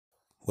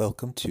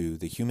Welcome to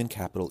the Human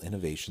Capital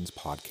Innovations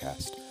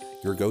Podcast,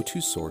 your go-to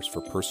source for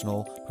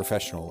personal,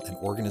 professional, and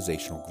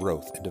organizational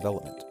growth and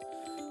development.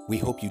 We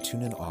hope you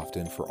tune in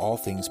often for all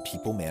things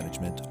people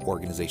management,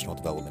 organizational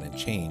development and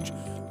change,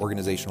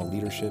 organizational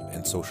leadership,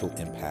 and social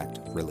impact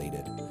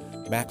related.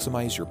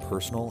 Maximize your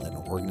personal and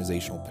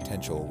organizational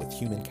potential with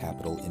Human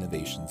Capital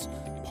Innovations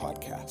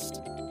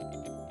Podcast.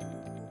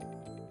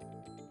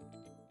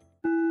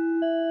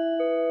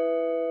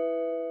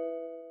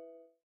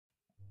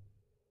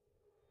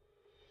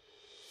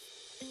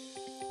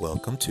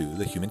 Welcome to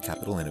the Human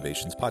Capital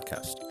Innovations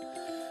Podcast.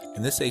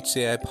 In this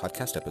HCI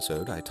podcast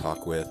episode, I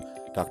talk with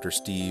Dr.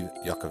 Steve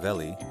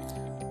Yacovelli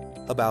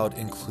about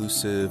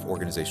inclusive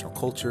organizational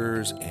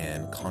cultures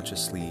and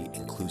consciously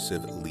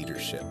inclusive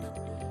leadership.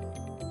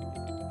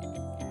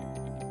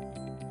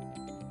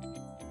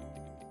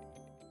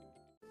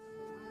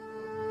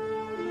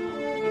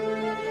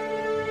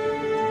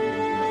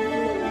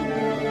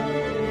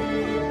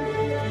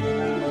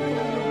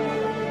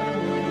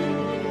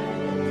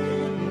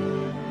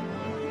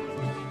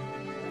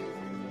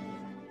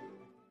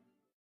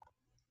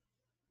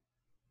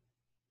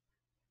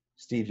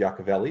 Steve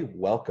Yacovelli,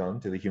 welcome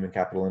to the Human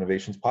Capital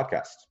Innovations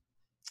Podcast.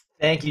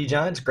 Thank you,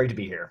 John. It's great to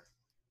be here.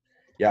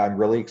 Yeah, I'm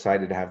really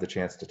excited to have the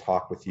chance to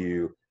talk with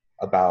you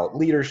about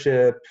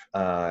leadership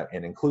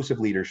and inclusive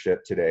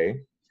leadership today.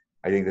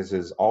 I think this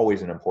is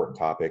always an important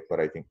topic, but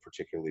I think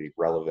particularly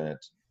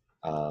relevant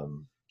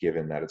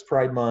given that it's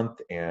Pride Month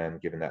and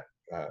given that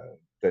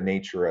the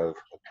nature of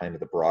kind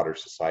of the broader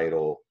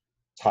societal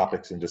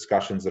topics and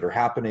discussions that are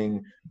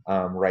happening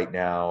right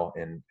now,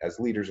 and as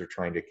leaders are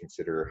trying to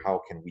consider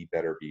how can we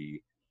better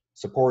be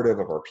supportive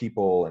of our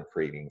people and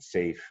creating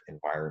safe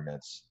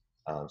environments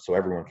so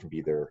everyone can be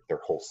their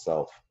whole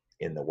self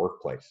in the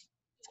workplace.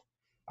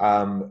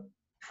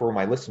 For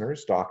my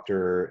listeners,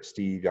 Dr.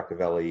 Steve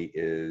Yacovelli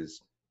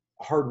is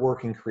a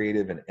hardworking,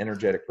 creative, and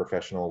energetic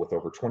professional with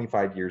over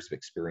 25 years of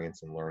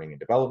experience in learning and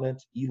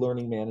development,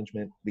 e-learning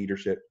management,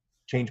 leadership,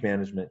 change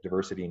management,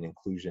 diversity and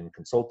inclusion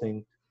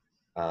consulting.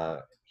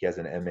 He has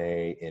an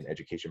MA in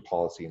education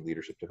policy and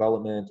leadership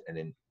development and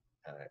an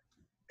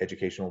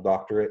educational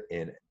doctorate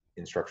in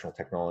instructional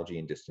technology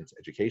and distance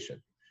education.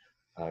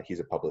 He's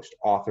a published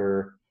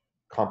author.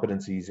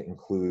 Competencies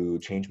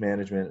include change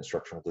management,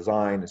 instructional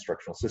design,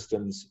 instructional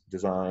systems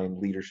design,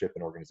 leadership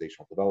and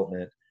organizational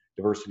development,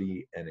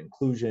 diversity and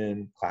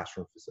inclusion,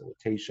 classroom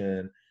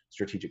facilitation,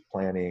 strategic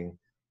planning,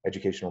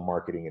 educational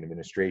marketing and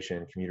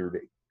administration,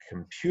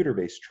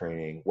 computer-based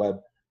training,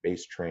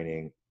 web-based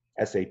training,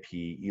 SAP,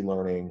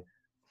 e-learning,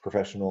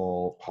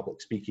 professional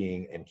public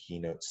speaking, and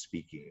keynote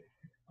speaking.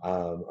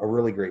 A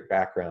really great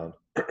background.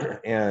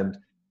 And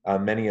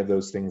many of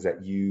those things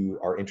that you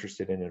are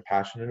interested in and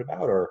passionate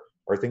about are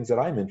things that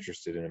I'm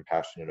interested in and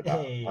passionate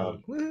about.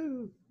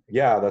 Woo.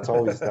 Yeah, that's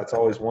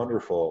always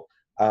wonderful.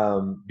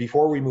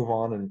 Before we move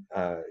on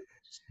and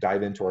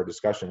dive into our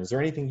discussion, is there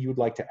anything you would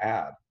like to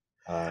add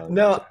to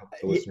help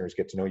the listeners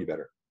get to know you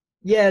better?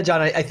 Yeah, John,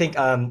 I think,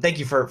 thank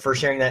you for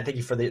sharing that. Thank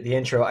you for the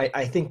intro.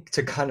 I think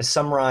to kind of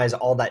summarize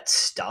all that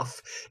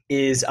stuff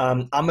is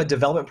I'm a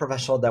development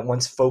professional that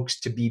wants folks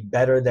to be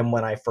better than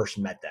when I first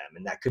met them.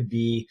 And that could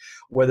be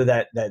whether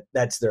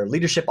that's their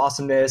leadership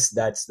awesomeness,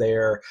 that's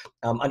their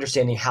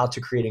understanding how to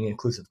create an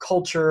inclusive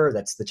culture,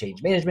 that's the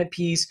change management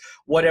piece,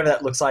 whatever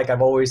that looks like.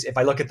 I've always, if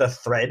I look at the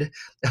thread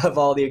of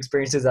all the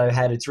experiences I've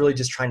had, it's really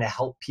just trying to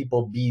help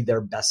people be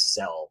their best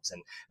selves.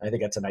 And I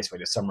think that's a nice way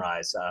to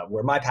summarize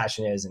where my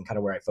passion is and kind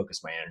of where I focus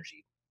my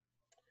energy.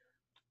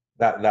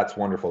 That's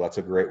wonderful. That's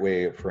a great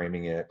way of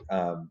framing it.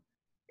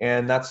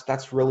 And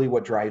that's really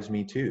what drives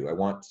me too. I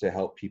want to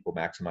help people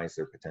maximize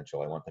their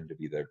potential. I want them to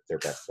be their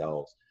best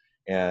selves.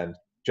 And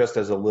just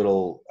as a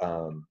little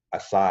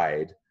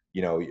aside,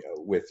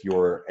 with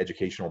your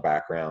educational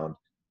background,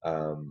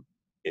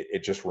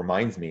 it just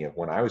reminds me of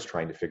when I was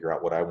trying to figure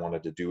out what I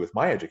wanted to do with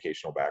my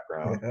educational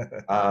background.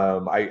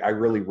 I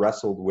really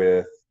wrestled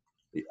with,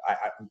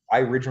 I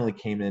originally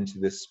came into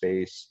this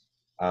space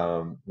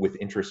with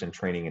interest in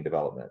training and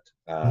development.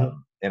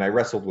 And I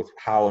wrestled with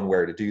how and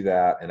where to do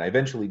that. And I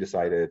eventually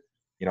decided,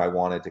 I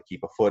wanted to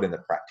keep a foot in the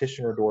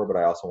practitioner door, but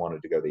I also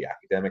wanted to go the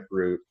academic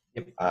route.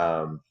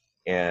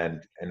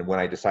 And when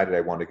I decided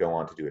I wanted to go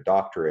on to do a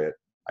doctorate,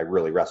 I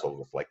really wrestled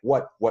with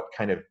what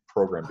kind of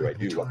program do I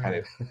do?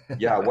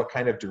 What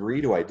kind of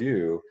degree do I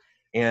do?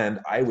 And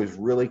I was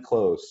really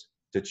close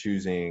to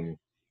choosing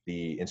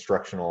the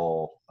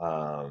instructional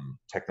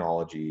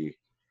technology,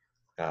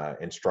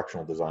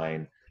 instructional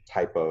design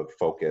type of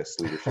focus,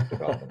 leadership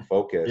development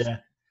focus.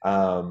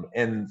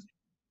 And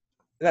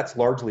that's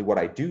largely what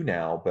I do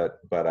now,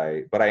 but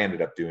I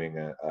ended up doing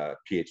a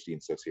PhD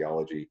in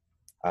sociology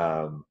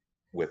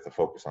with a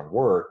focus on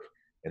work.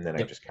 And then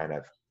I just kind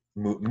of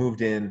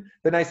moved in.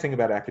 The nice thing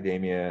about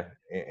academia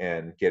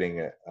and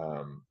getting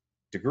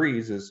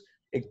degrees is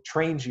it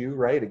trains you,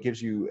 right? It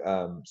gives you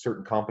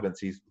certain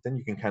competencies, but then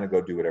you can kind of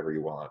go do whatever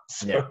you want.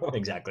 Yeah, So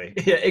exactly.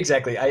 Yeah,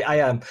 exactly.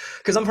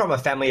 Because I'm from a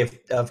family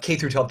of K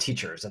through 12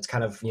 teachers. That's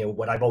kind of,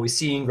 what I've always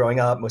seen growing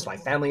up. Most of my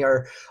family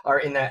are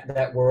in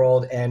that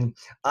world. And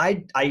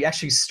I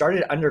actually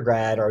started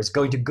undergrad, or I was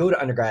going to go to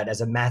undergrad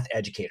as a math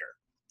educator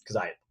because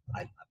I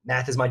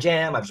math is my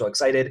jam. I'm so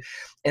excited.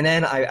 And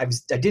then I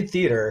did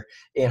theater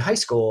in high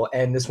school,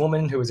 and this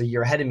woman who was a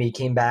year ahead of me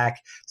came back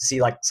to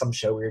see like some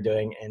show we were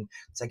doing, and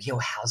it's like,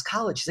 how's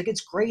college? She's like,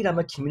 it's great. I'm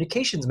a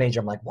communications major.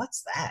 I'm like,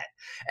 what's that?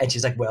 And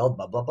she's like, well,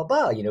 blah, blah, blah,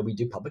 blah. We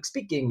do public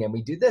speaking and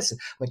we do this. And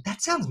I'm like,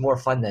 that sounds more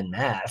fun than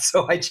math.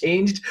 So I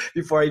changed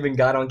before I even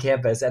got on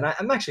campus. And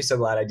I'm actually so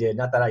glad I did.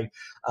 Not that I,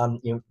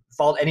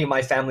 fault any of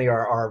my family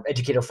or our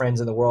educator friends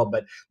in the world,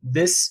 but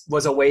this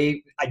was a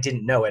way, I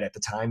didn't know it at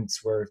the time.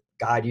 It's where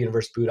God,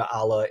 universe, Buddha,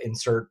 Allah,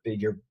 insert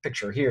your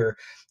picture here,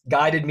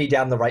 guided me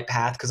down the right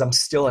path, because I'm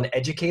still an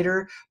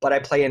educator, but I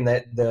play in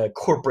the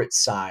corporate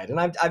side. And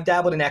I've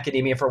dabbled in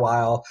academia for a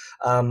while,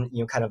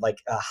 kind of like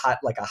a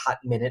hot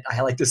minute,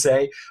 I like to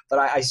say. But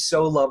I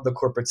so love the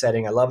corporate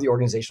setting. I love the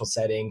organizational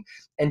setting,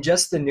 and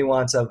just the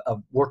nuance of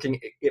working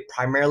it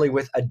primarily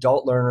with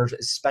adult learners,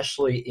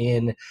 especially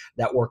in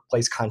that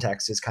workplace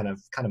context, is kind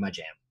of my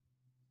jam.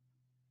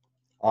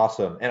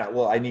 awesome. And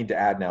well, I need to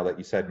add now that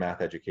you said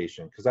math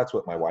education, because that's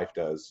what my wife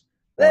does.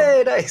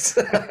 Hey, nice.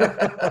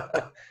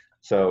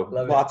 So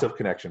Love it. lots of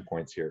connection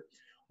points here.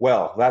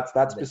 Well,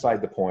 that's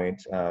beside the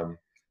point.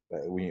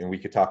 We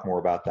could talk more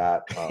about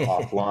that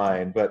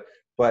offline,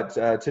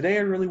 but today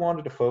I really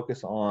wanted to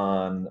focus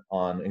on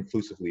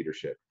inclusive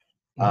leadership.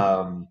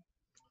 Mhm.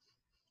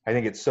 I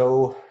think it's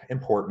so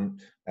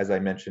important, as I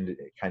mentioned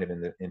kind of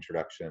in the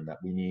introduction, that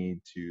we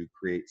need to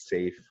create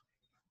safe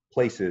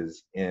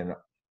places in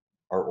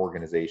our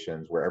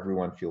organizations where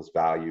everyone feels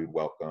valued,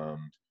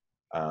 welcomed,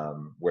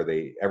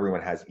 where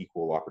everyone has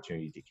equal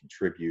opportunity to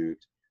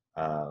contribute,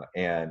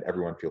 and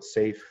everyone feels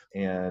safe,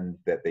 and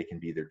that they can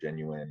be their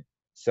genuine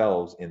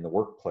selves in the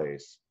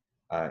workplace.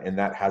 And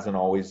that hasn't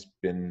always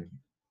been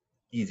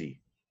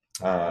easy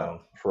No.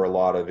 for a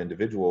lot of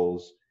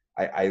individuals.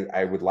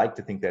 I would like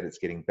to think that it's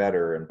getting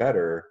better and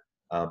better,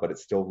 but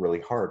it's still really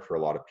hard for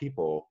a lot of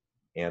people,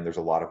 and there's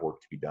a lot of work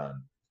to be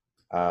done.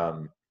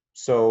 Um,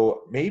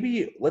 so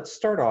maybe let's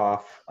start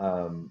off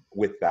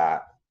with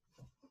that,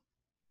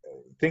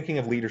 thinking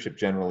of leadership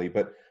generally,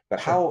 but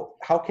Sure.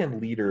 how can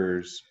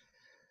leaders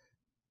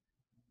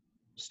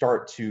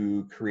start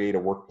to create a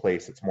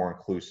workplace that's more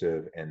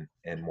inclusive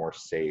and more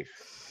safe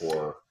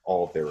for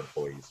all of their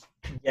employees?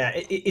 Yeah,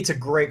 it's a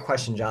great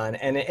question, John,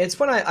 and it's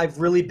when I've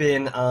really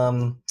been,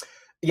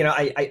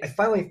 I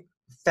finally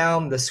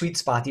found the sweet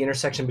spot, the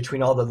intersection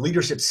between all the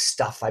leadership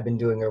stuff I've been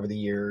doing over the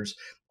years,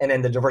 and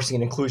then the diversity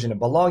and inclusion and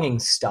belonging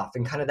stuff,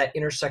 and kind of that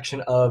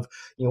intersection of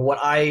what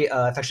I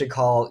affectionately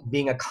call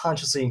being a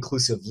consciously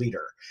inclusive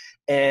leader.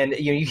 And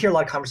you hear a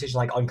lot of conversation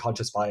like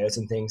unconscious bias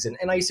and things, and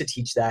I used to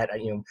teach that.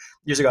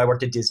 Years ago I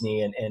worked at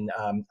Disney, and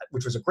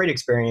which was a great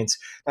experience.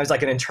 I was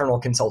like an internal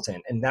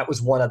consultant, and that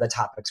was one of the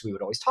topics we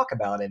would always talk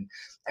about. And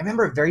I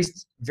remember very,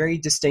 very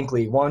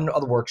distinctly one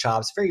of the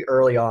workshops very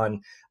early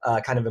on,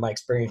 kind of in my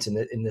experience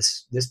in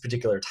this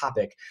particular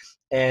topic,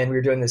 and we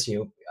were doing this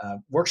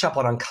workshop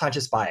on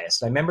unconscious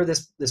bias. And I remember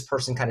this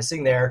person kind of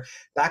sitting there,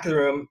 back of the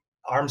room,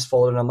 arms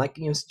folded, and I'm like,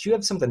 do you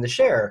have something to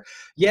share?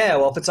 Yeah,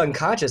 well, if it's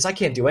unconscious, I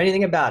can't do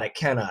anything about it,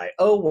 can I?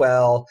 Oh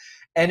well.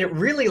 And it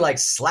really like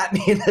slapped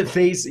me in the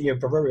face,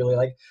 proverbially,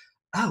 like,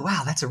 oh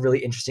wow, that's a really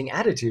interesting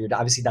attitude.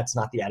 Obviously that's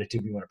not the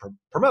attitude we want to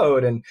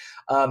promote. And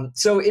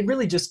so it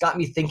really just got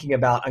me thinking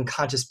about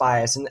unconscious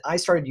bias, and I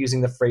started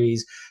using the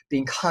phrase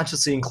being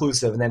consciously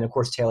inclusive, and then of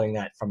course tailoring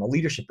that from a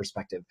leadership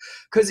perspective,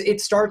 because it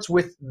starts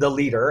with the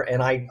leader.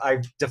 And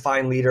I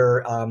define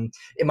leader,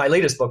 in my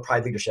latest book,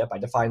 Pride Leadership, I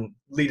define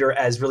leader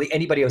as really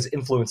anybody who has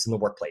influence in the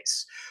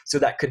workplace. So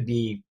that could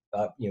be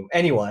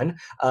anyone,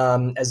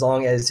 as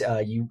long as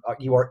you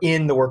are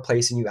in the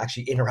workplace and you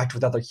actually interact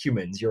with other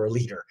humans, you're a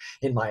leader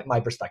in my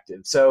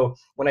perspective. So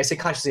when I say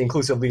consciously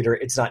inclusive leader,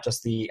 it's not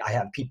just I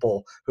have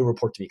people who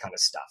report to me kind of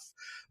stuff,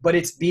 but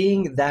it's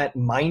being that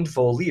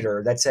mindful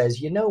leader that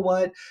says, you know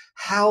what,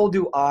 how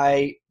do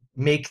I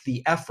make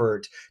the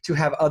effort to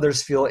have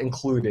others feel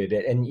included?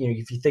 And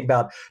if you think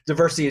about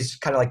diversity is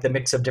kind of like the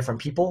mix of different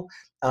people,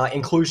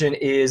 inclusion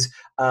is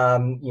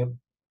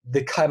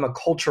the kind of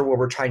culture where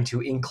we're trying to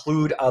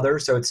include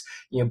others. So it's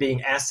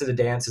being asked to the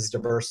dance is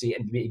diversity,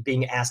 and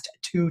being asked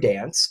to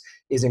dance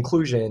is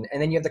inclusion.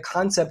 And then you have the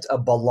concept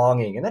of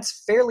belonging, and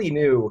that's fairly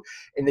new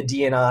in the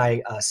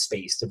D&I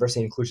space, diversity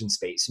and inclusion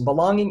space. And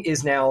belonging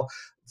is now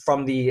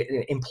from the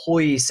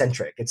employee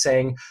centric. It's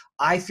saying,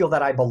 I feel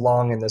that I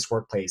belong in this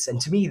workplace.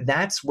 And to me,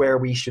 that's where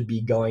we should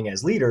be going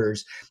as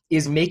leaders,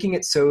 is making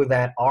it so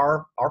that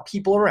our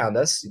people around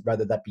us,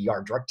 whether that be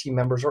our direct team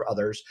members or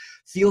others,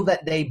 feel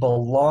that they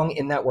belong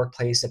in that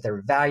workplace, that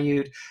they're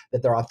valued,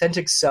 that their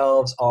authentic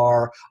selves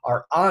are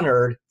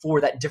honored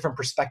for that different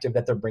perspective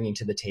that they're bringing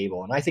to the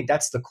table. And I think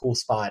that's the cool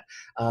spot,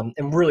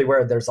 and really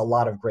where there's a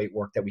lot of great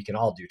work that we can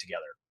all do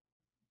together.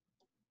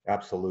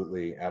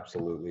 Absolutely,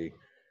 absolutely.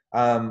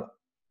 Um,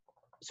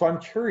 so I'm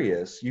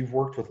curious, you've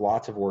worked with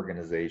lots of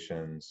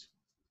organizations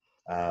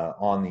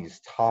on these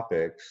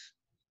topics.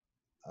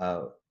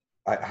 Uh,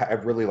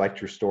 I've really liked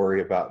your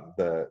story about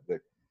the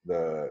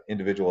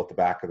individual at the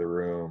back of the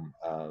room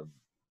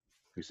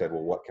who said,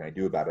 "Well, what can I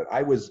do about it?"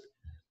 I was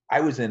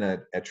in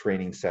a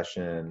training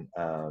session.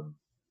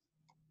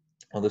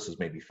 Well, this was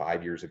maybe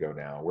 5 years ago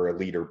now, where a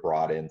leader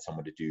brought in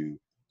someone to do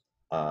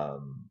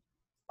um,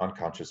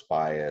 unconscious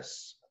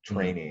bias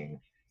training,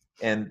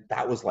 and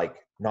that was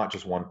like not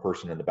just one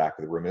person in the back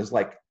of the room. It was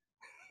like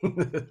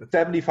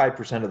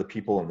 75% of the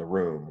people in the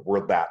room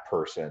were that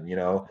person,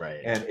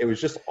 Right. and it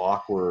was just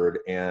awkward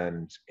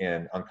and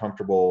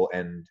uncomfortable,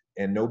 and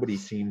nobody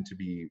seemed to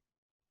be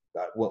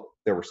well,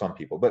 there were some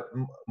people, but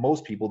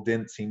most people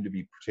didn't seem to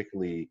be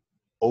particularly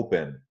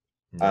open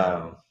um,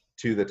 No.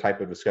 to the type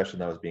of discussion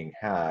that was being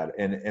had,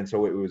 and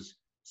so it was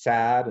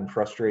sad and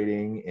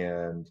frustrating,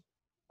 and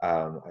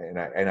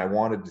I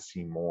wanted to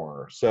see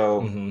more.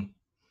 Hmm.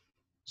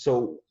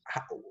 So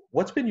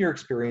what's been your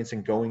experience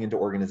in going into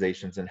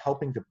organizations and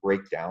helping to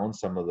break down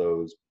some of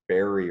those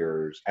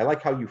barriers? I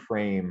like how you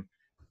frame,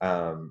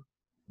 um,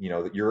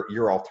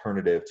 your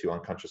alternative to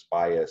unconscious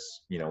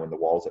bias, in the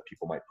walls that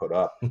people might put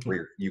up,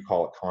 where you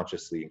call it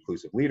consciously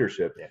inclusive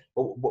leadership. Yeah.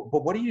 But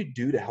what do you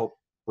do to help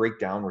break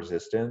down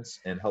resistance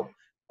and help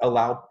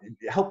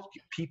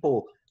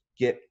people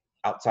get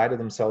outside of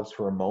themselves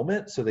for a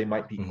moment, so they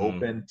might be Hmm.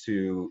 open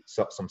to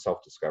some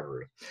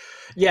self-discovery?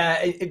 Yeah,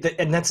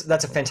 and that's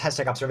a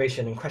fantastic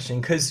observation and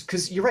question,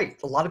 because you're right.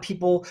 A lot of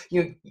people,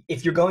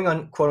 if you're going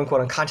on quote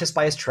unquote unconscious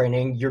bias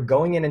training, you're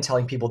going in and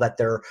telling people that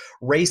they're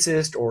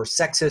racist or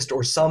sexist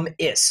or some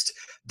ist.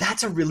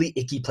 That's a really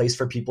icky place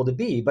for people to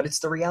be, but it's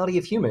the reality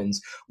of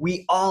humans.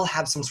 We all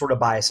have some sort of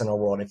bias in our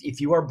world. If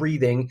you are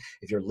breathing,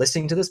 if you're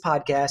listening to this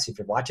podcast, if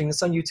you're watching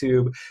this on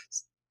YouTube,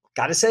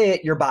 got to say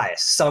it, you're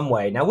biased some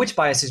way. Now, which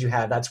biases you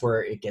have, that's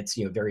where it gets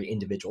very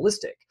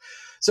individualistic.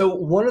 So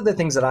one of the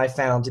things that I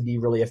found to be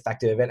really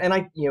effective, and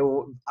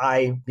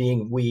I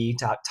being we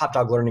Top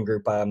Dog Learning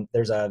Group,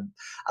 there's a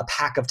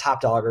pack of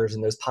top doggers,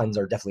 and those puns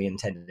are definitely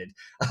intended.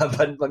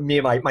 But me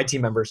and my team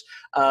members,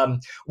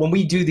 when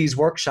we do these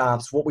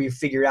workshops, what we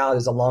figure out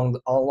is along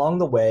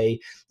the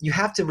way, you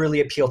have to really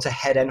appeal to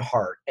head and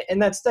heart,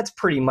 and that's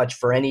pretty much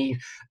for any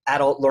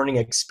adult learning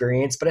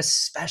experience, but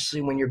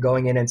especially when you're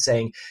going in and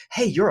saying,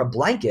 hey, you're a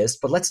blankist,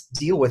 but let's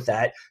deal with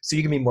that so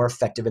you can be more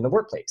effective in the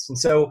workplace. And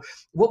so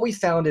what we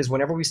found is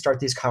whenever we start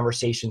these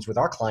conversations with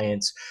our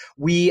clients,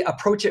 we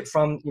approach it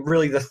from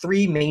really the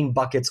three main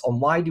buckets on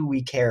why do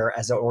we care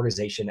as an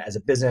organization, as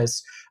a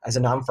business, as a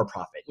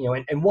non-for-profit.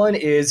 And one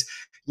is,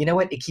 you know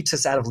what, it keeps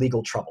us out of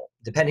legal trouble.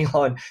 Depending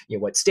on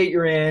what state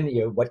you're in,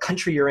 what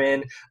country you're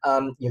in,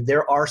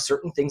 there are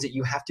certain things that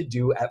you have to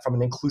do from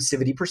an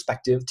inclusivity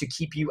perspective to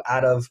keep you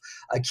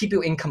keep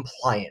you in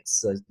compliance.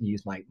 To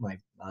use my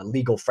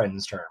legal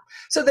friend's term.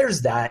 So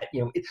there's that.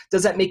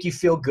 Does that make you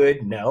feel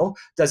good? No.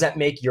 Does that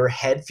make your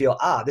head feel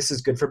this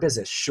is good for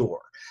business? Sure.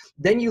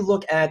 Then you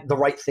look at the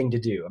right thing to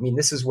do. I mean,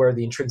 this is where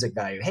the intrinsic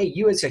value. Hey,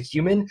 you as a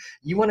human,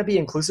 you want to be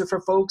inclusive for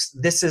folks.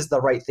 This is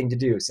the right thing to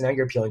do. So now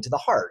you're appealing to the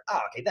heart.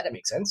 Okay, that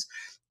makes sense.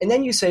 And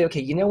then you say,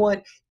 okay, you know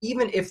what?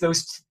 Even if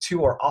those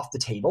two are off the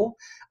table,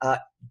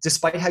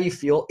 despite how you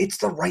feel, it's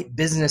the right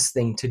business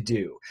thing to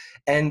do.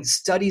 And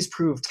studies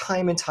prove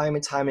time and time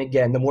and time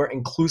again, the more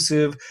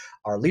inclusive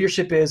our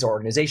leadership is, our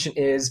organization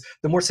is,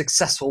 the more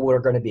successful we're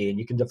going to be. And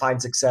you can define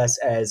success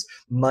as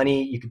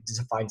money. You can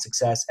define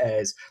success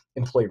as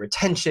employee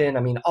retention. I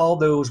mean, all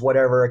those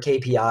whatever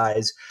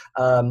KPIs,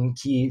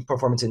 key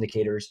performance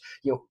indicators,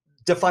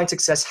 define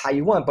success how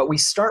you want. But we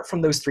start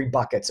from those three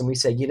buckets and we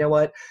say, you know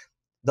what?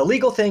 The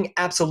legal thing,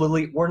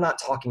 absolutely. We're not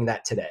talking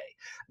that today.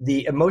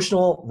 The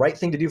emotional right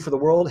thing to do for the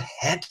world,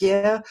 heck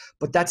yeah,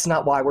 but that's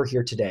not why we're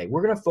here today.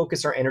 We're going to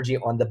focus our energy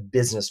on the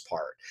business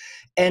part.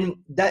 And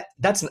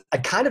that's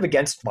kind of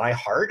against my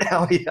heart,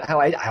 how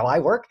I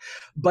work,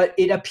 but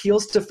it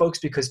appeals to folks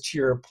because, to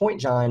your point,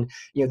 John,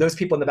 those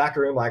people in the back of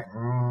the room like,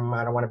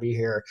 I don't want to be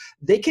here.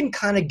 They can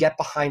kind of get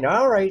behind,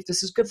 all right,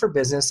 this is good for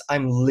business.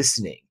 I'm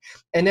listening.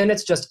 And then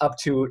it's just up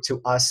to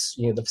us,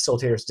 the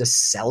facilitators, to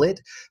sell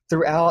it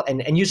throughout.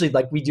 And usually,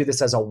 like, we do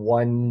this as a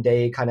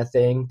one-day kind of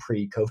thing,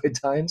 pre-COVID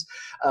times.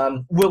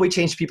 Will we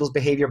change people's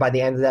behavior by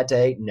the end of that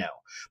day? No.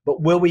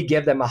 But will we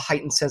give them a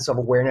heightened sense of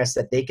awareness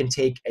that they can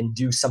take and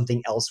do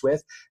something else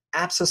with?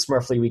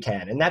 Absolutely, we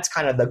can. And that's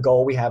kind of the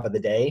goal we have of the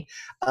day.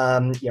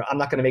 I'm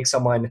not going to make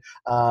someone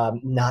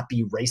not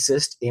be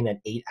racist in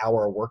an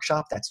 8-hour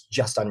workshop. That's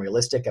just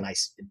unrealistic. And I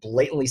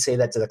blatantly say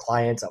that to the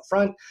clients up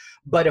front.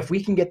 But if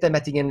we can get them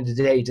at the end of the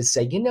day to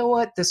say, you know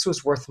what, this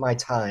was worth my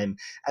time,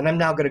 and I'm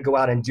now going to go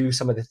out and do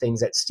some of the things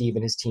that Steve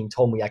and his team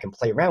told me I can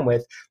play around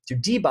with to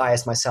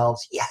de-bias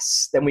myself,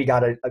 yes, then we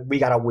got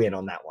to win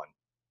on that one.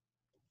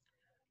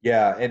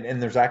 Yeah,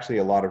 and there's actually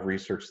a lot of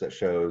research that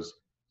shows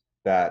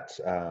that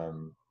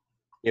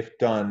if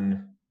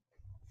done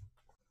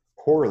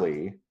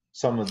poorly,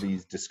 some of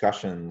these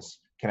discussions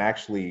can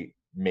actually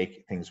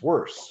make things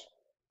worse,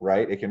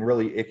 right? It can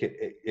really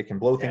it can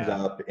blow things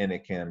Yeah. up, and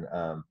it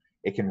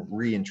can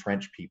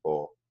re-entrench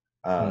people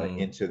Mm.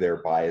 into their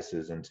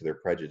biases, into their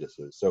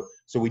prejudices.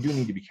 So we do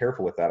need to be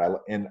careful with that.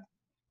 And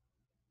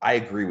I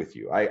agree with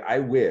you. I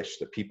wish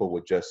that people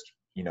would just,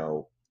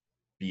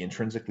 be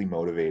intrinsically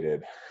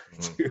motivated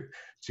Mhm.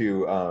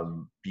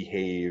 to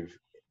behave,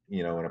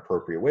 in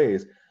appropriate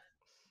ways.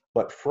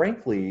 But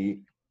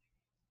frankly,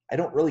 I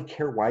don't really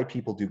care why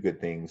people do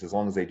good things as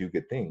long as they do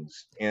good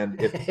things.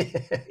 And if I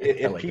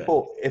if like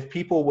that.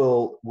 people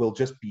will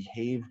just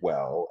behave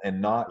well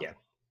and Yeah.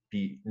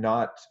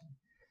 not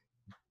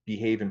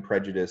behave in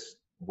prejudiced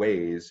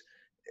ways,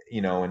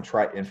 and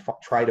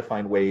try to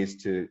find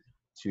ways to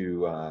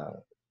uh,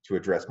 to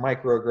address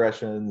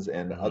microaggressions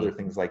and other Hmm.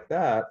 things like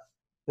that,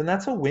 then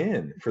that's a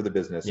win for the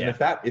business. And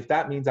Yeah. if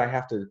that means I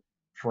have to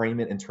frame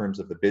it in terms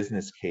of the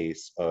business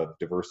case of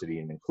diversity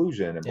and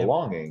inclusion and Yeah.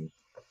 belonging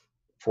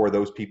for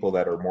those people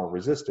that are more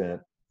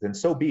resistant, then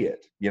so be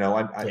it.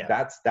 Yeah.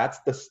 That's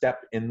the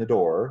step in the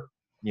door.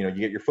 You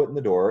get your foot in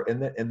the door,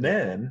 and Yeah.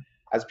 then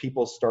as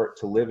people start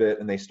to live it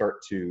and they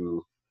start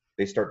to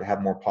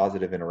have more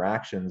positive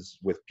interactions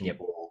with Yep.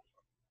 people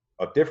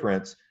of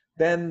difference,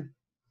 then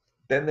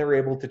they're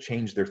able to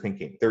change their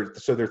thinking.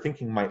 Their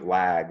thinking might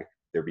lag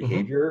their Hmm.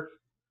 behavior,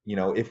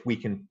 if we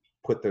can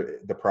put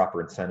the proper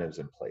incentives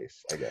in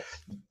place, I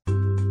guess.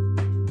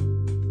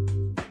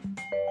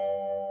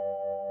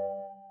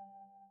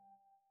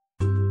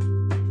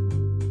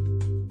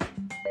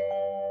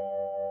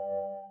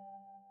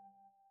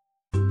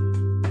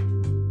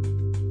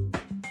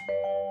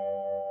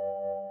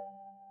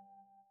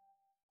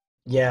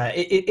 Yeah,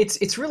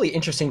 it's really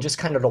interesting just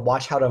kind of to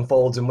watch how it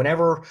unfolds. And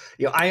whenever,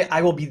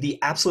 I will be the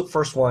absolute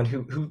first one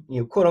who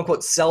quote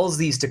unquote sells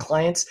these to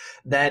clients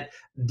that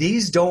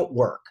these don't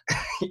work.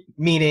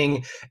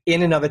 Meaning,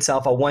 in and of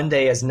itself, a one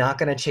day is not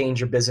going to change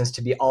your business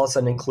to be all of a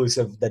sudden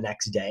inclusive the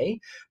next day.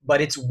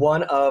 But it's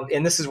one of,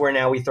 and this is where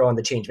now we throw on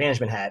the change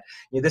management hat.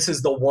 This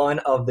is the one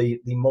of the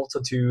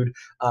multitude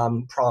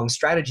prong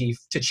strategy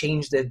to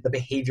change the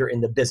behavior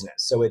in the business.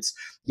 So it's,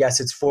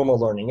 yes, it's formal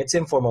learning, it's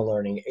informal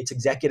learning, it's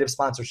executive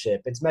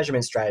sponsorship, it's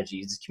measurement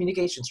strategies, it's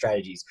communication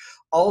strategies.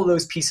 All of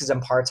those pieces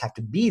and parts have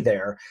to be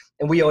there.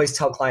 And we always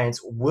tell clients,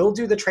 we'll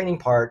do the training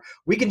part.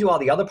 We can do all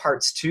the other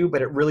parts too,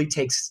 but it really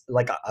takes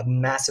like a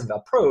massive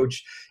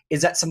approach.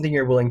 Is that something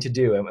you're willing to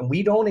do? And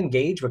we don't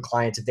engage with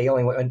clients if they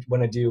only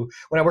want to do,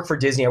 when I work for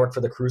Disney, I work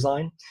for the cruise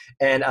line.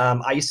 And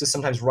I used to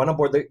sometimes run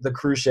aboard the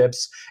cruise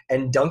ships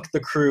and dunk the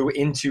crew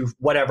into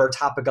whatever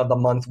topic of the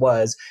month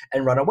was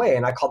and run away.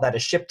 And I called that a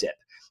ship dip.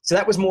 So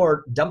that was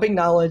more dumping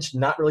knowledge,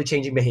 not really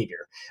changing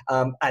behavior.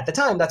 At the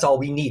time, that's all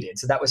we needed.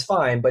 So that was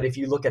fine. But if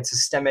you look at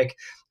systemic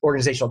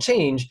organizational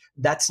change,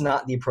 that's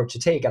not the approach to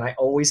take. And I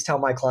always tell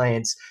my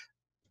clients,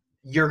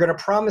 you're going to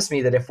promise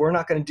me that if we're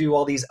not going to do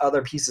all these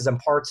other pieces and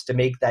parts to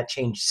make that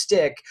change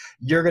stick,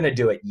 you're going to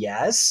do it.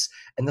 Yes.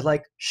 And they're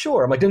like,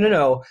 sure. I'm like,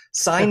 no.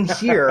 Sign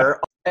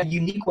here. A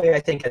unique way, I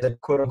think, as a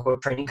quote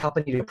unquote training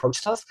company to approach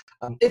stuff.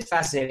 It's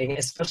fascinating,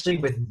 especially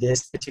with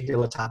this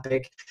particular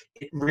topic.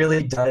 It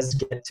really does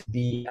get to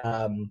be,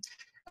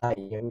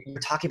 you're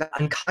talking about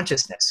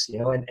unconsciousness,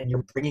 and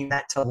you're bringing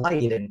that to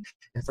light. And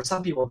for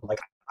some people, like,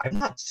 I'm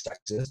not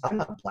sexist, I'm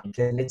not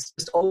blanket. And it's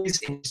just always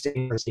interesting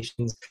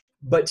conversations.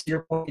 But to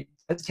your point, it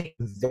does take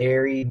a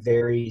very,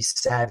 very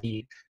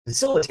savvy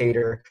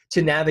facilitator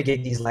to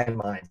navigate these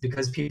landmines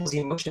because people's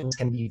emotions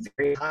can be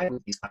very high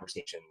with these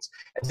conversations.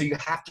 And so you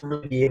have to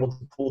really be able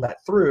to pull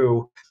that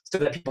through so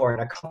that people are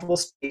in a comfortable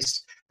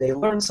space, they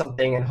learn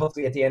something, and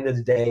hopefully at the end of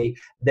the day,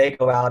 they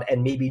go out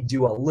and maybe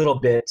do a little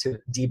bit to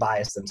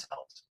de-bias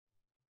themselves.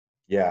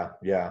 Yeah.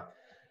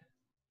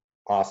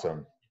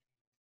 Awesome.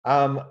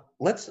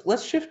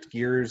 Let's shift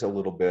gears a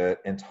little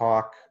bit and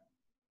talk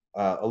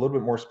a little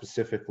bit more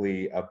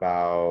specifically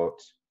about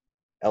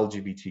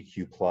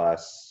LGBTQ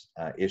plus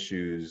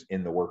issues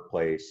in the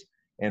workplace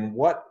and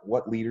what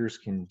leaders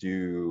can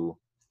do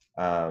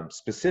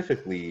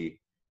specifically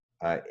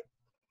uh,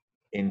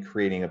 in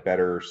creating a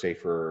better,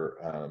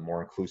 safer,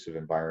 more inclusive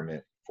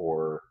environment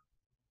for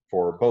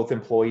both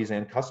employees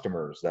and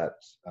customers that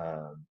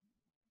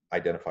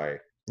identify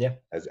Yeah.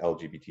 as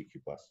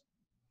LGBTQ plus.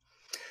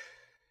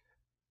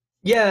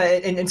 Yeah,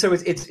 and so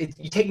it's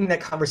you taking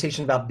that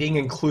conversation about being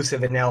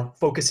inclusive and now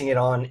focusing it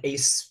on a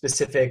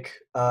specific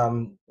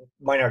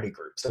minority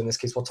group. So in this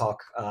case, we'll talk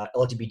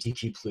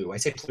LGBTQ plus. I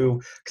say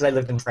plus because I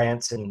lived in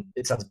France and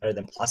it sounds better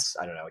than plus.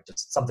 I don't know, it's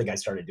just something I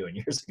started doing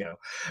years ago.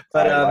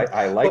 But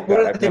I like but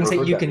one that. of the I've things never that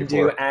heard you that can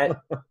do before.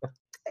 at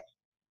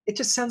it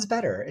just sounds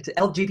better. It's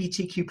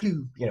LGBTQ plus,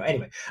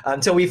 anyway,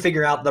 until we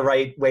figure out the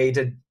right way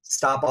to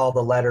stop all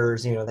the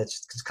letters,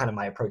 that's just kind of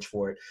my approach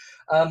for it.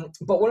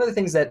 But one of the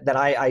things that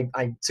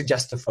I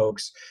suggest to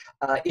folks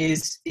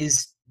is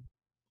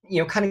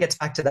kind of gets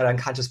back to that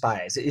unconscious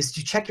bias is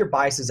to check your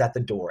biases at the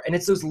door. And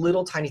it's those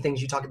little tiny things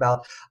you talk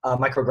about,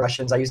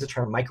 microaggressions. I use the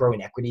term micro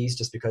inequities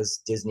just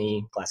because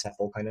Disney glass half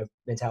full kind of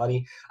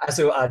mentality. I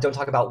also don't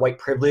talk about white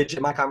privilege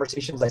in my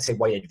conversations. I say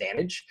white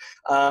advantage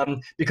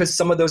because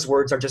some of those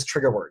words are just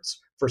trigger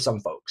words for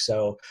some folks.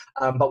 So,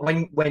 but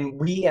when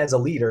we as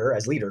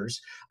leaders,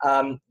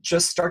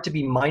 just start to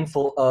be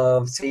mindful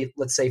of, say,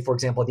 let's say, for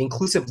example, the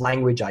inclusive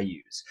language I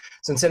use.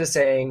 So instead of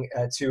saying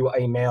to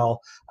a male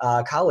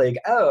colleague,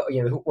 oh,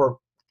 or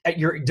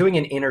you're doing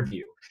an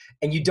interview,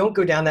 and you don't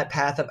go down that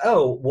path of,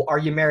 oh, well, are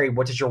you married?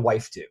 What does your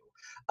wife do?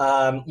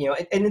 And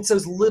it's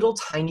those little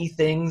tiny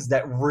things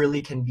that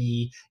really can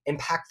be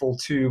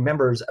impactful to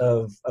members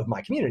of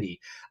my community.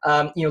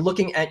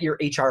 Looking at your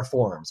HR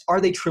forms,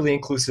 are they truly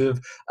inclusive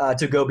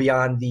to go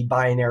beyond the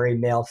binary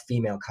male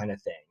female kind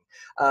of thing?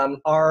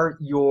 Are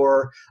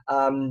your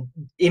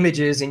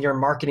images in your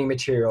marketing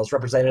materials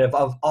representative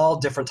of all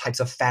different types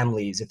of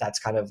families, if that's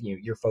kind of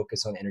your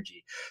focus on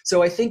energy?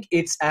 So I think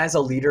it's, as a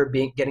leader,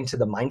 getting to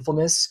the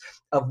mindfulness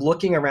of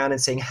looking around and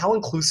saying, how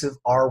inclusive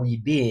are we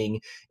being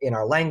in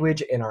our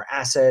language, in our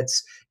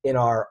assets, in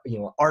our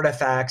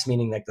artifacts,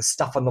 meaning like the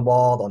stuff on the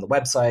wall, on the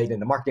website,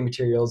 and the marketing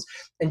materials,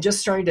 and just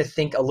starting to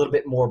think a little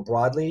bit more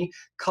broadly.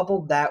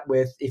 Couple that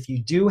with, if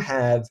you do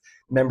have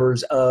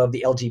members of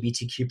the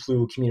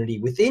LGBTQ+ community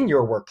within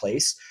your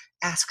workplace,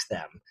 ask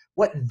them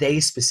what they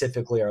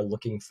specifically are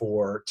looking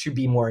for to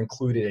be more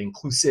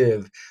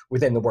inclusive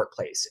within the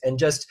workplace. And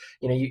just,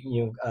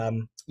 you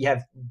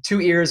have 2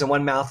 ears and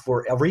 1 mouth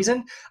for a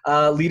reason.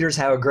 Leaders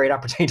have a great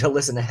opportunity to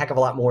listen a heck of a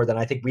lot more than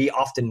I think we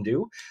often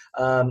do.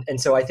 And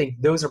so I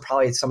think those are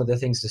probably some of the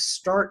things to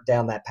start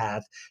down that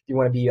path if you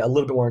want to be a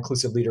little bit more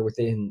inclusive leader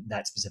within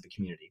that specific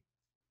community.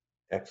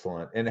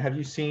 Excellent. And have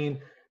you seen,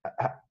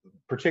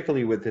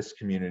 particularly with this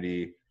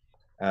community,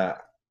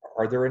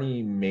 are there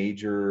any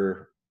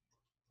major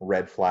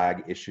red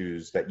flag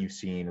issues that you've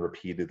seen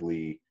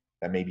repeatedly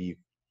that maybe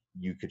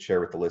you could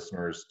share with the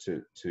listeners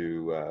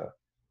to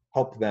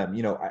help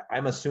them?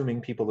 I'm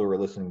assuming people who are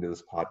listening to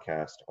this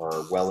podcast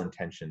are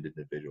well-intentioned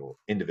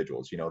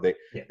individuals.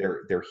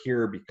 They're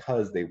here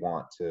because they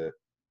want to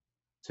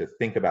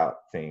think about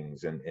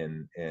things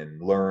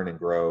and learn and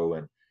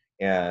grow,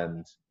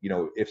 and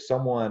if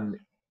someone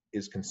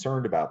is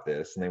concerned about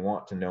this and they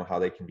want to know how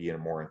they can be a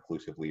more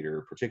inclusive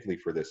leader,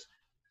 particularly for this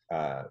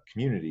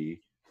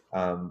community,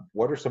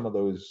 what are some of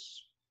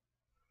those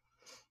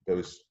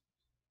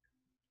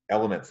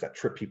elements that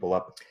trip people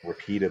up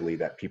repeatedly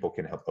that people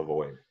can help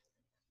avoid?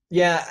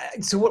 Yeah.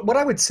 So what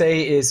I would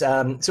say is,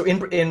 so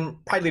in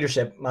Pride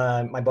Leadership,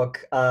 my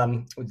book,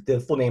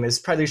 the full name is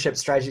Pride Leadership: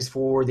 Strategies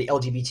for the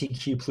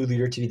LGBTQ+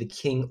 Leader to be the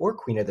King or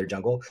Queen of Their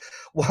Jungle.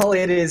 While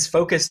it is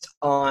focused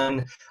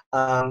on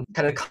kind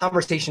of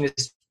conversation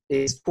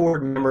is for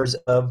members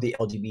of the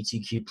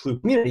LGBTQ+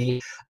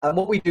 community,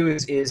 what we do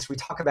is we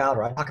talk about,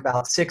 or I talk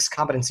about 6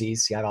 competencies.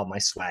 See, I have all my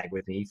swag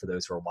with me for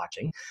those who are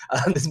watching.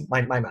 This is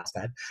my mouse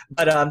pad.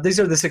 But these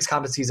are the 6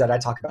 competencies that I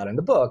talk about in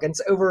the book. And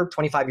it's over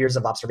 25 years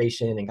of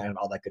observation and kind of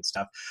all that good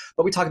stuff.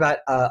 But we talk about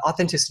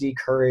authenticity,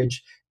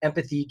 courage,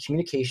 empathy,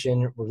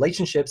 communication,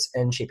 relationships,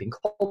 and shaping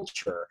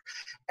culture.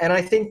 And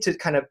I think to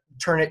kind of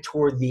turn it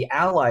toward the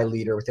ally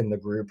leader within the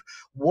group,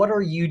 what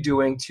are you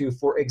doing to,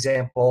 for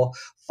example,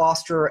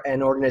 foster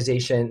an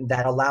organization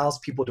that allows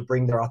people to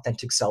bring their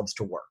authentic selves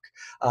to work?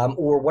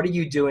 Or what are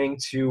you doing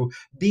to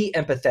be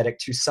empathetic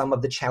to some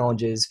of the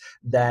challenges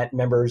that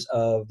members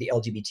of the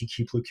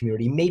LGBTQ+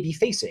 community may be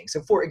facing?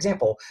 So for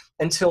example,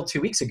 until 2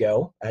 weeks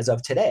ago, as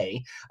of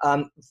today,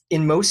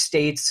 in most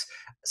states,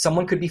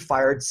 someone could be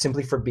fired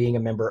simply for being a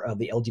member of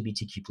the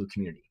LGBTQ+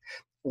 community.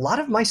 A lot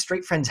of my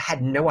straight friends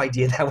had no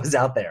idea that was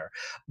out there.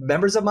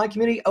 Members of my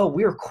community,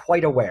 we were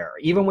quite aware.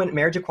 Even when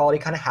marriage equality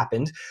kind of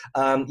happened,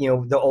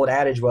 the old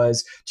adage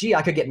was, gee,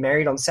 I could get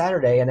married on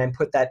Saturday and then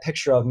put that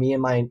picture of me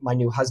and my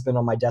new husband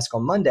on my desk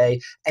on Monday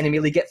and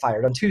immediately get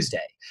fired on Tuesday.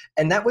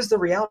 And that was the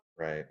reality.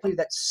 Right.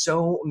 That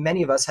so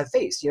many of us have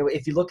faced.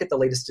 If you look at the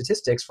latest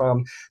statistics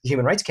from the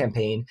Human Rights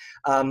Campaign,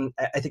 I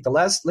think the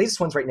latest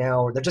ones right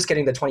now, they're just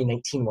getting the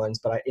 2019 ones,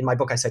 but in my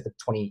book I cite the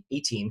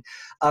 2018.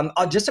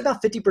 Just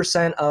about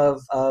 50%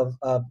 of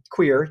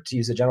queer, to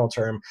use a general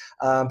term,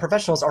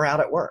 professionals are out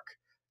at work.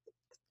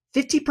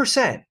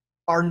 50%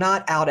 are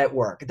not out at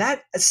work.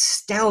 That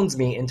astounds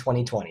me in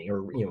 2020,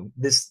 or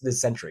this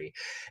century.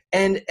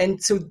 And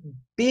so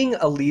being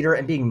a leader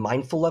and being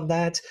mindful of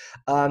that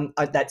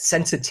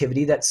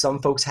sensitivity that some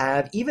folks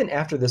have, even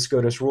after the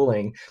SCOTUS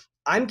ruling,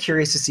 I'm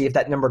curious to see if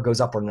that number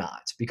goes up or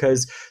not,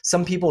 because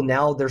some people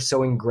now, they're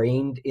so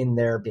ingrained in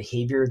their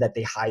behavior that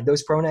they hide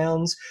those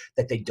pronouns,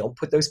 that they don't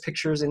put those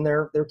pictures in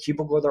their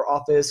cubicle or their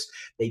office.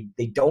 They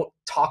don't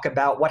talk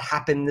about what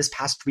happened this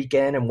past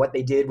weekend and what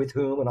they did with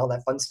whom and all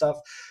that fun stuff.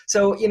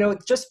 So,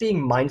 just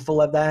being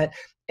mindful of that.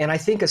 And I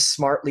think a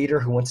smart leader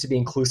who wants to be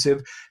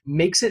inclusive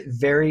makes it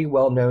very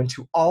well known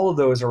to all of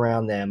those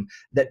around them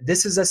that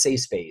this is a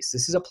safe space.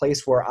 This is a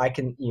place where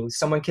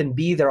someone can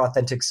be their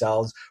authentic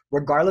selves,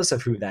 regardless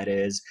of who that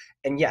is.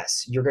 And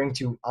yes, you're going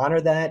to honor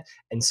that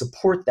and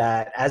support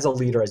that as a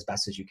leader as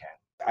best as you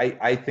can.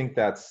 I think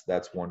that's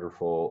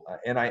wonderful.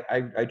 And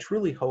I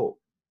truly hope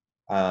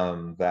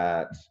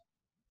that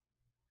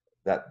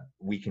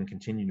we can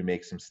continue to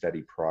make some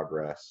steady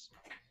progress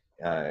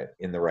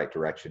in the right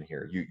direction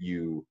here.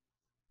 You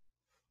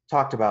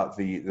talked about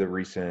the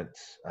recent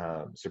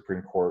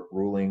Supreme Court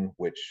ruling,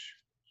 which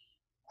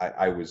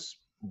I was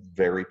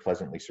very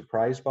pleasantly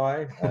surprised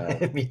by.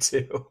 Me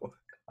too.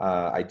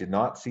 I did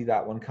not see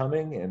that one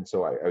coming, and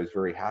so I was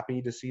very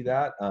happy to see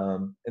that.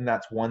 And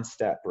that's one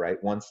step,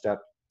 right? One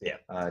step Yeah.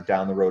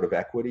 down the road of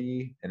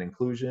equity and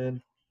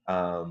inclusion.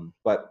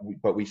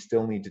 But we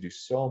still need to do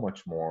so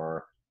much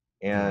more.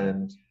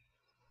 And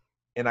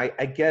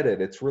I get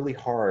it. It's really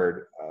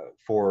hard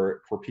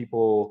for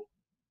people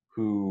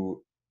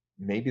who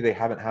maybe they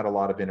haven't had a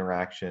lot of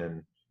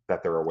interaction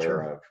that they're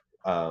aware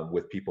Sure. of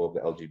with people of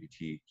the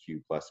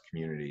LGBTQ plus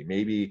community.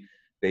 Maybe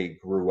they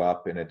grew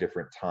up in a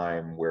different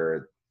time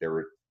where there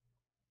were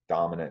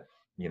dominant,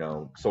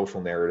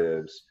 social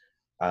narratives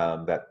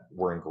that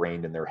were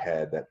ingrained in their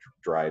head that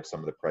drive some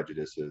of the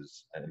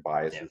prejudices and Yeah.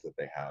 biases that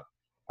they have.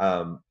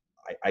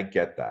 I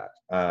get that.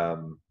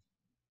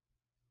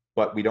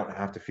 But we don't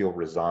have to feel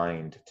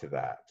resigned to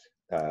that.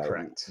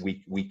 Correct.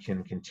 We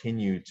can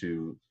continue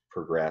to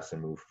progress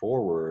and move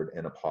forward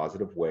in a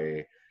positive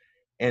way,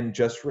 and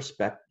just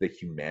respect the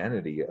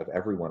humanity of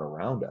everyone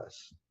around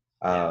us.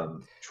 Yeah.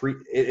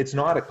 It's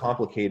not a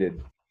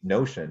complicated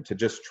notion to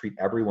just treat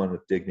everyone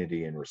with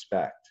dignity and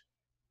respect,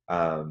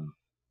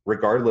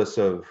 regardless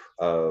of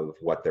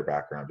what their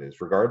background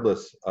is,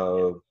 regardless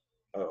of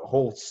a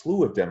whole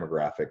slew of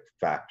demographic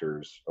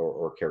factors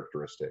or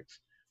characteristics.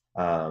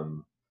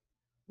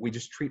 We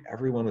just treat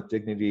everyone with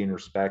dignity and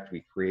respect.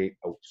 We create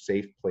a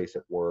safe place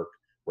at work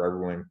where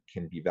everyone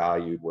can be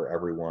valued, where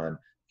everyone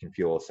can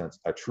feel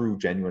a true,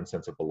 genuine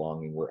sense of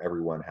belonging, where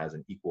everyone has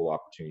an equal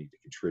opportunity to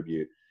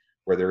contribute,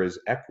 where there is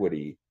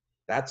equity.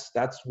 That's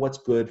what's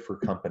good for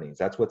companies.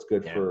 That's what's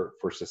good Yeah.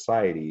 for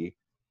society,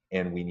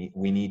 and we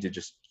need to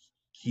just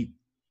keep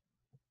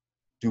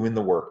doing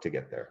the work to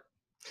get there.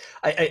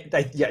 Yeah,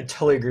 I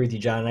totally agree with you,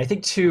 John. And I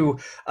think too,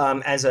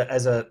 as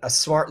a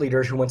smart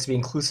leader who wants to be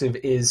inclusive,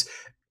 is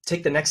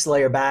take the next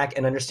layer back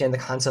and understand the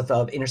concept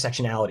of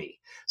intersectionality.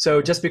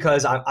 So just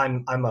because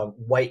I'm a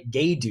white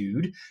gay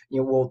dude,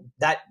 well,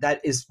 that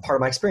is part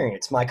of my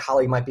experience. My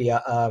colleague might be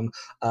a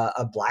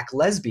black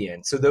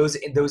lesbian. So those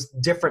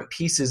different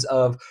pieces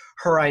of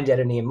her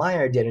identity and my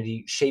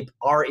identity shape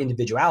our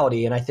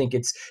individuality. And I think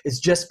it's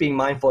just being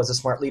mindful as a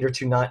smart leader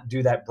to not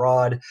do that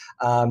broad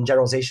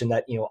generalization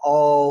that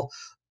all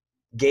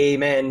gay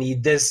men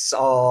need this,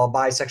 all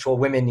bisexual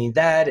women need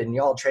that, and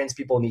all trans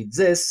people need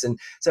this. And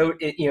so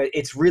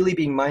it's really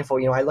being mindful.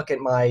 I look at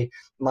my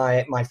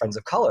friends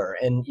of color,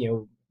 and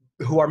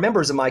who are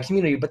members of my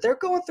community, but they're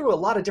going through a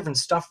lot of different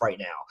stuff right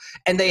now,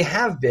 and they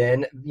have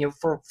been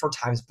for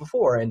times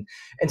before. And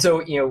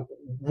so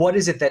what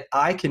is it that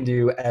I can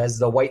do as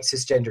the white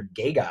cisgendered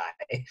gay guy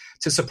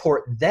to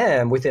support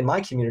them within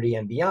my community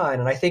and beyond?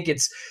 And I think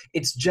it's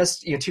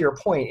just to your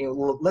point,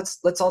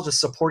 let's all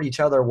just support each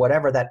other,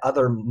 whatever that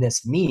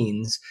otherness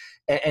means,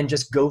 and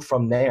just go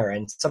from there.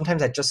 And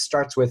sometimes that just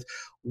starts with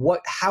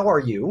how are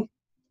you,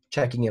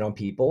 checking in on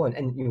people,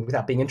 and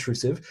without being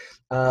intrusive,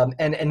 and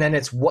then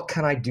it's what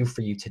can I do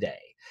for you today.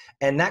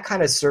 And that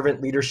kind of servant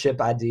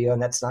leadership idea,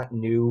 and that's not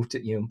new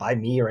to by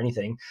me or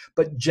anything,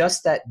 but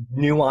just that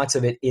nuance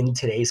of it in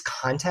today's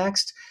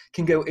context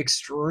can go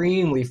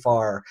extremely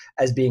far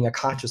as being a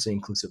consciously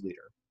inclusive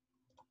leader.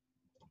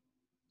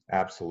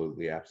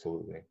 Absolutely,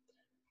 absolutely.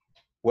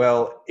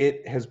 Well,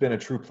 it has been a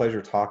true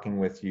pleasure talking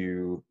with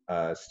you,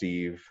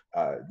 Steve.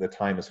 The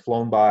time has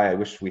flown by. I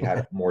wish we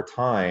had more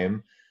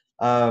time.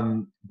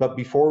 But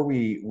before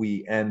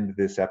we end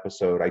this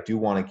episode, I do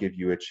want to give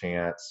you a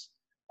chance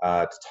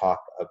to talk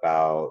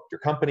about your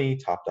company,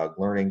 Top Dog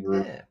Learning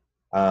Group. Yeah.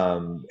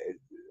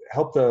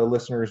 Help the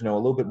listeners know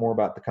a little bit more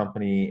about the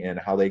company and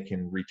how they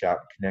can reach out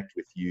and connect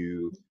with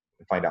you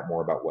and find out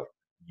more about what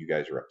you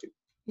guys are up to.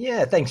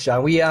 Yeah, thanks,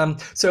 John.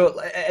 So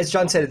as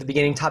John said at the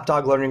beginning, Top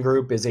Dog Learning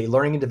Group is a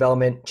learning and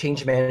development,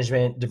 change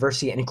management,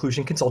 diversity and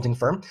inclusion consulting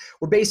firm.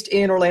 We're based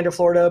in Orlando,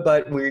 Florida,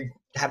 but we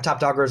have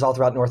top doggers all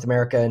throughout North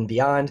America and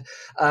beyond.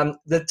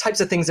 The types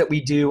of things that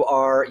we do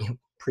are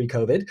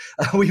pre-COVID,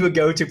 we would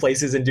go to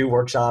places and do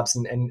workshops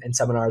and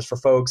seminars for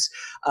folks.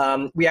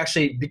 We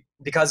actually,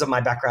 because of my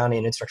background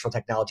in instructional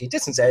technology,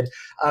 distance ed,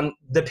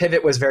 the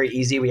pivot was very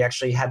easy. We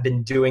actually have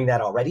been doing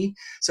that already.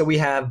 So we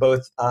have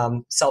both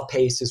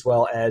self-paced as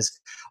well as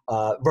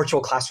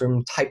virtual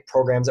classroom type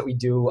programs that we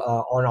do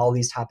on all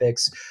these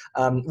topics.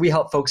 We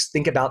help folks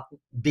think about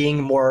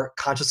being more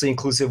consciously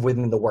inclusive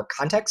within the work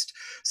context.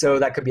 So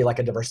that could be like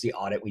a diversity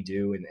audit we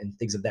do and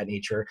things of that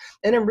nature.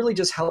 And then really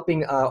just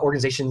helping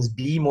organizations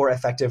be more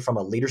effective from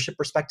a leadership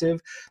perspective.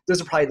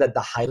 Those are probably the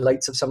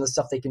highlights of some of the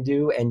stuff they can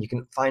do. And you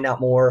can find out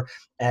more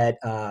at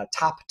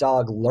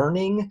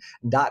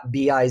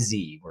topdoglearning.biz.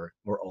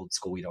 We're old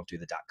school. We don't do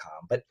the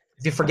 .com, but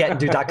if you forget and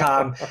do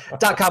 .com,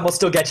 .com will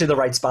still get you the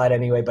right spot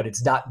anyway, but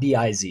it's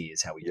 .biz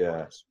is how we do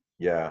it.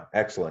 Yeah,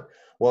 excellent.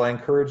 Well, I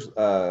encourage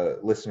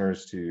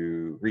listeners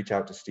to reach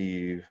out to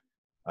Steve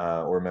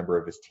or a member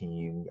of his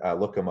team.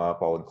 Look him up.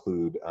 I'll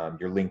include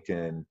your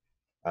LinkedIn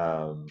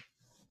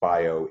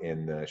bio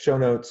in the show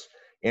notes,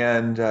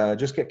 and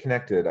just get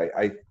connected.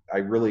 I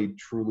really,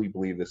 truly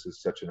believe this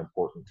is such an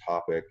important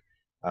topic.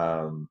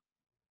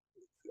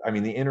 I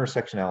mean, the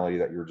intersectionality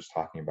that you were just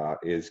talking about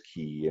is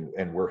key.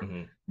 And we're,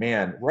 Mm-hmm.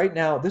 man, right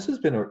now, this has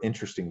been an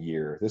interesting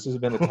year. This has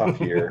been a tough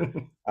year.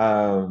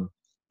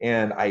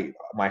 And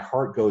my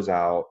heart goes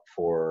out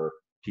for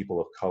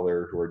people of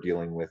color who are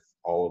dealing with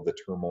all of the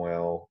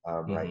turmoil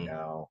right Mm-hmm.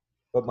 now.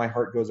 But my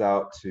heart goes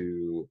out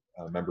to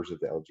members of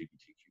the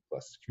LGBTQ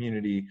plus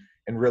community.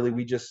 And really,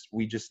 we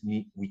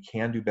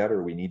can do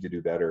better. We need to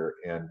do better,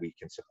 and we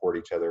can support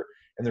each other.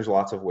 And there's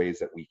lots of ways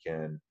that we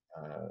can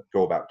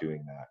go about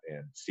doing that.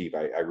 And Steve,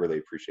 I really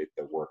appreciate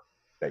the work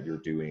that you're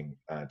doing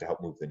to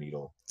help move the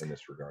needle in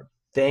this regard.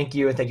 Thank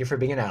you, and thank you for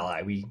being an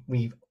ally.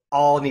 We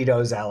all need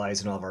those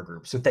allies in all of our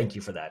groups, so thank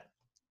you for that.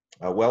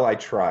 Well, I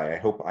try.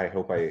 I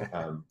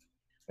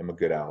am a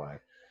good ally.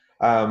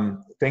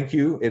 Thank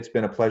you. It's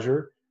been a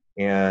pleasure,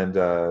 and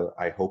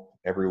I hope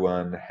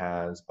everyone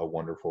has a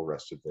wonderful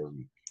rest of their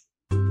week.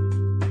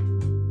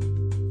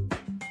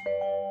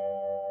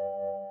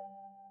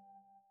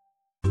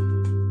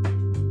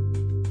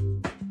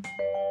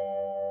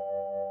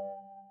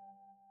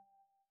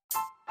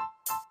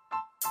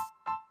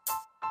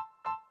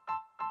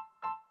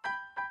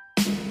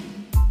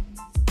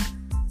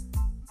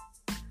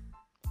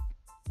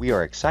 We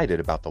are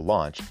excited about the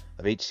launch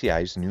of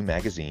HCI's new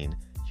magazine,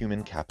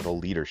 Human Capital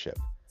Leadership.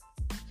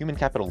 Human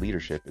Capital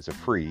Leadership is a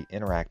free,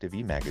 interactive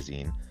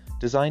e-magazine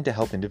designed to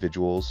help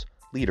individuals,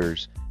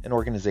 leaders, and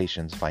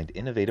organizations find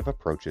innovative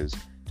approaches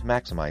to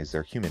maximize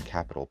their human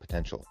capital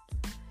potential.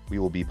 We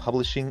will be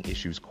publishing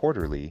issues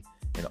quarterly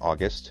in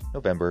August,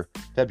 November,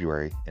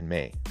 February, and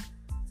May.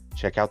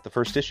 Check out the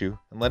first issue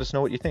and let us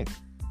know what you think.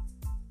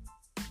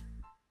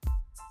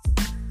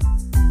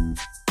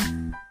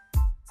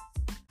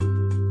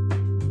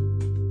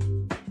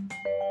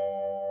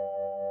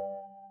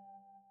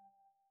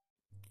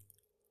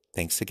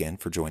 Thanks again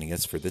for joining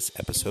us for this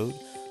episode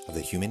of the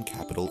Human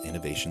Capital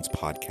Innovations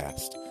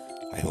Podcast.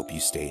 I hope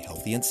you stay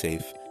healthy and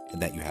safe and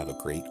that you have a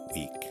great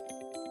week.